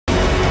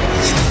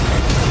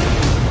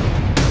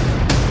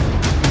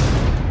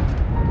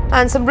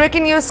And some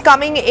breaking news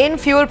coming in.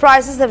 Fuel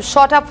prices have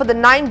shot up for the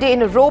 9th day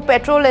in a row.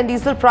 Petrol and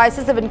diesel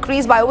prices have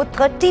increased by over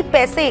 30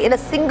 paise in a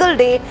single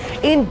day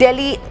in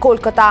Delhi,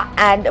 Kolkata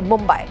and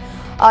Mumbai.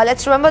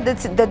 Let's remember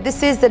that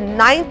this is the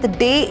 9th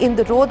day in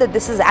the row that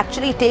this is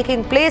actually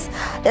taking place.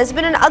 There's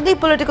been an ugly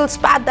political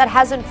spat that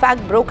has in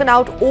fact broken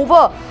out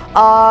over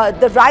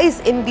the rise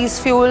in these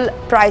fuel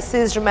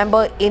prices,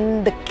 remember,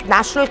 in the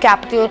national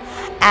capital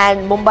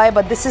and Mumbai.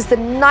 But this is the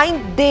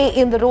 9th day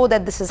in the row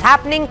that this is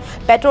happening.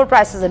 Petrol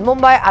prices in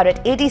Mumbai are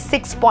at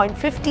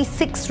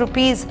 86.56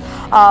 rupees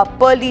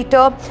per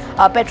litre.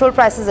 Petrol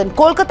prices in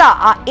Kolkata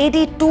are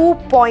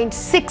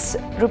 82.6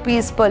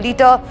 rupees per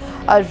litre.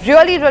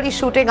 Really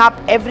shooting up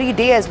every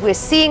day as we're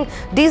seeing.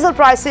 Diesel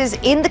prices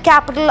in the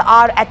capital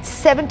are at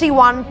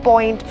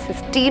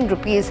 71.15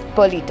 rupees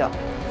per litre.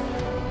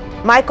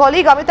 My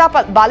colleague Amita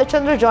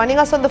Balachandra joining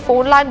us on the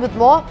phone line with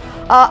more.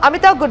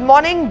 Amita, good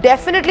morning.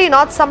 Definitely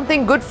not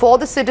something good for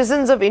the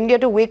citizens of India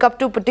to wake up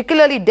to,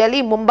 particularly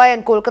Delhi, Mumbai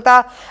and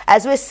Kolkata,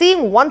 as we're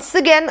seeing once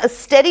again a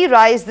steady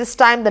rise, this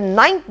time the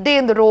 9th day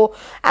in the row.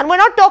 And we're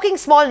not talking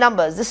small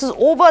numbers. This is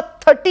over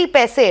 30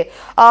 paise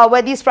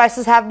where these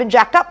prices have been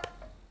jacked up.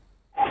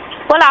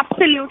 Well,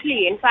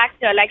 absolutely. In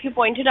fact, like you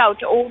pointed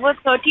out, over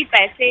 30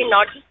 paise,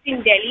 not just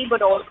in Delhi,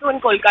 but also in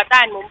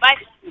Kolkata and Mumbai.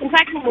 In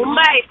fact, in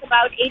Mumbai, it's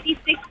about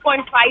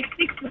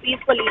 86.56 rupees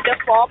per litre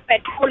for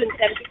petrol and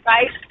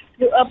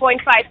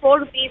 75.54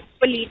 rupees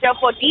per litre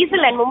for diesel.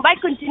 And Mumbai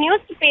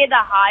continues to pay the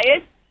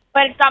highest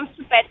when it comes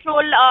to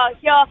petrol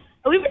here.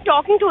 We've been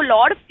talking to a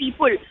lot of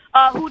people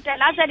who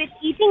tell us that it's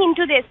eating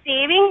into their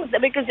savings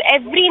because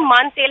every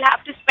month they'll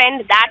have to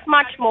spend that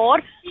much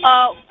more.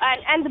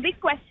 And the big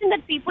question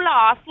that people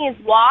are asking is,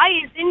 why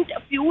isn't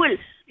fuel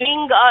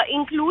being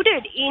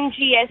included in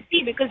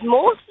GST? Because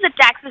most of the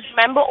taxes,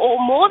 remember,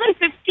 more than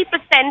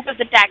 50% of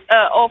the tax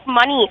of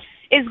money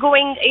is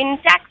going in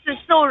taxes.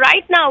 So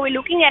right now we're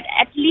looking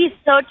at least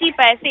 30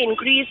 paise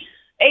increase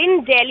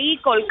in Delhi,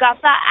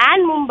 Kolkata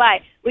and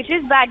Mumbai, which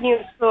is bad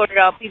news for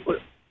people.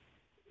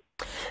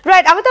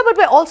 Right, Amita, but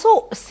we're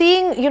also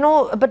seeing,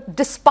 but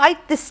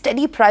despite this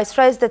steady price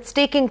rise that's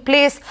taking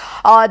place,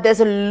 there's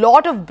a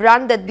lot of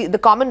brunt that the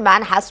common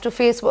man has to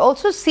face. We're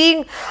also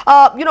seeing,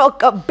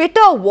 a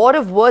bitter war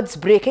of words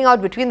breaking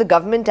out between the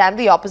government and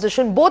the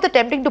opposition, both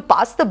attempting to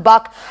pass the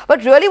buck.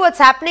 But really what's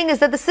happening is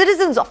that the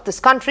citizens of this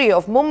country,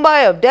 of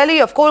Mumbai, of Delhi,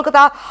 of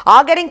Kolkata,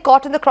 are getting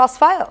caught in the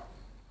crossfire.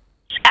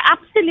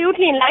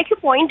 Absolutely, and like you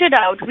pointed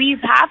out, we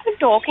have been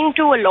talking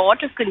to a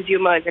lot of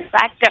consumers. In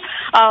fact,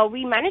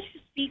 we managed to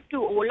speak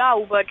to Ola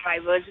Uber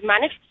drivers, we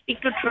managed to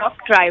speak to truck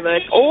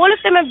drivers. All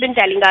of them have been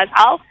telling us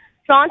how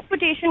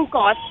transportation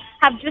costs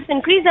have just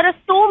increased. There are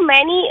so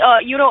many,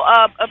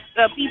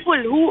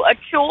 people who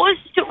chose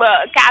to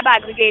cab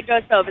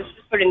aggregator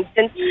services, for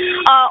instance,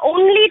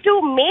 only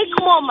to make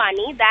more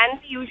money than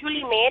they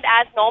usually made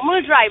as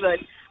normal drivers.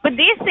 But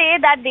they say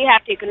that they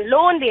have taken a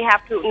loan, they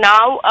have to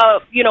now,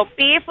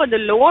 pay for the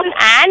loan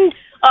and,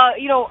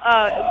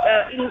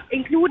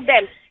 include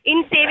them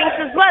in savings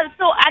as well.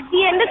 So at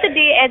the end of the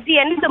day, at the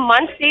end of the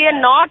month, they are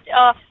not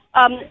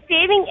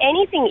saving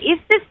anything. If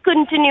this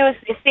continues,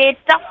 they say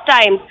tough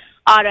times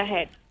are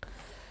ahead.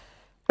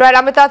 Right,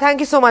 Amita, thank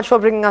you so much for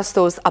bringing us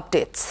those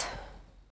updates.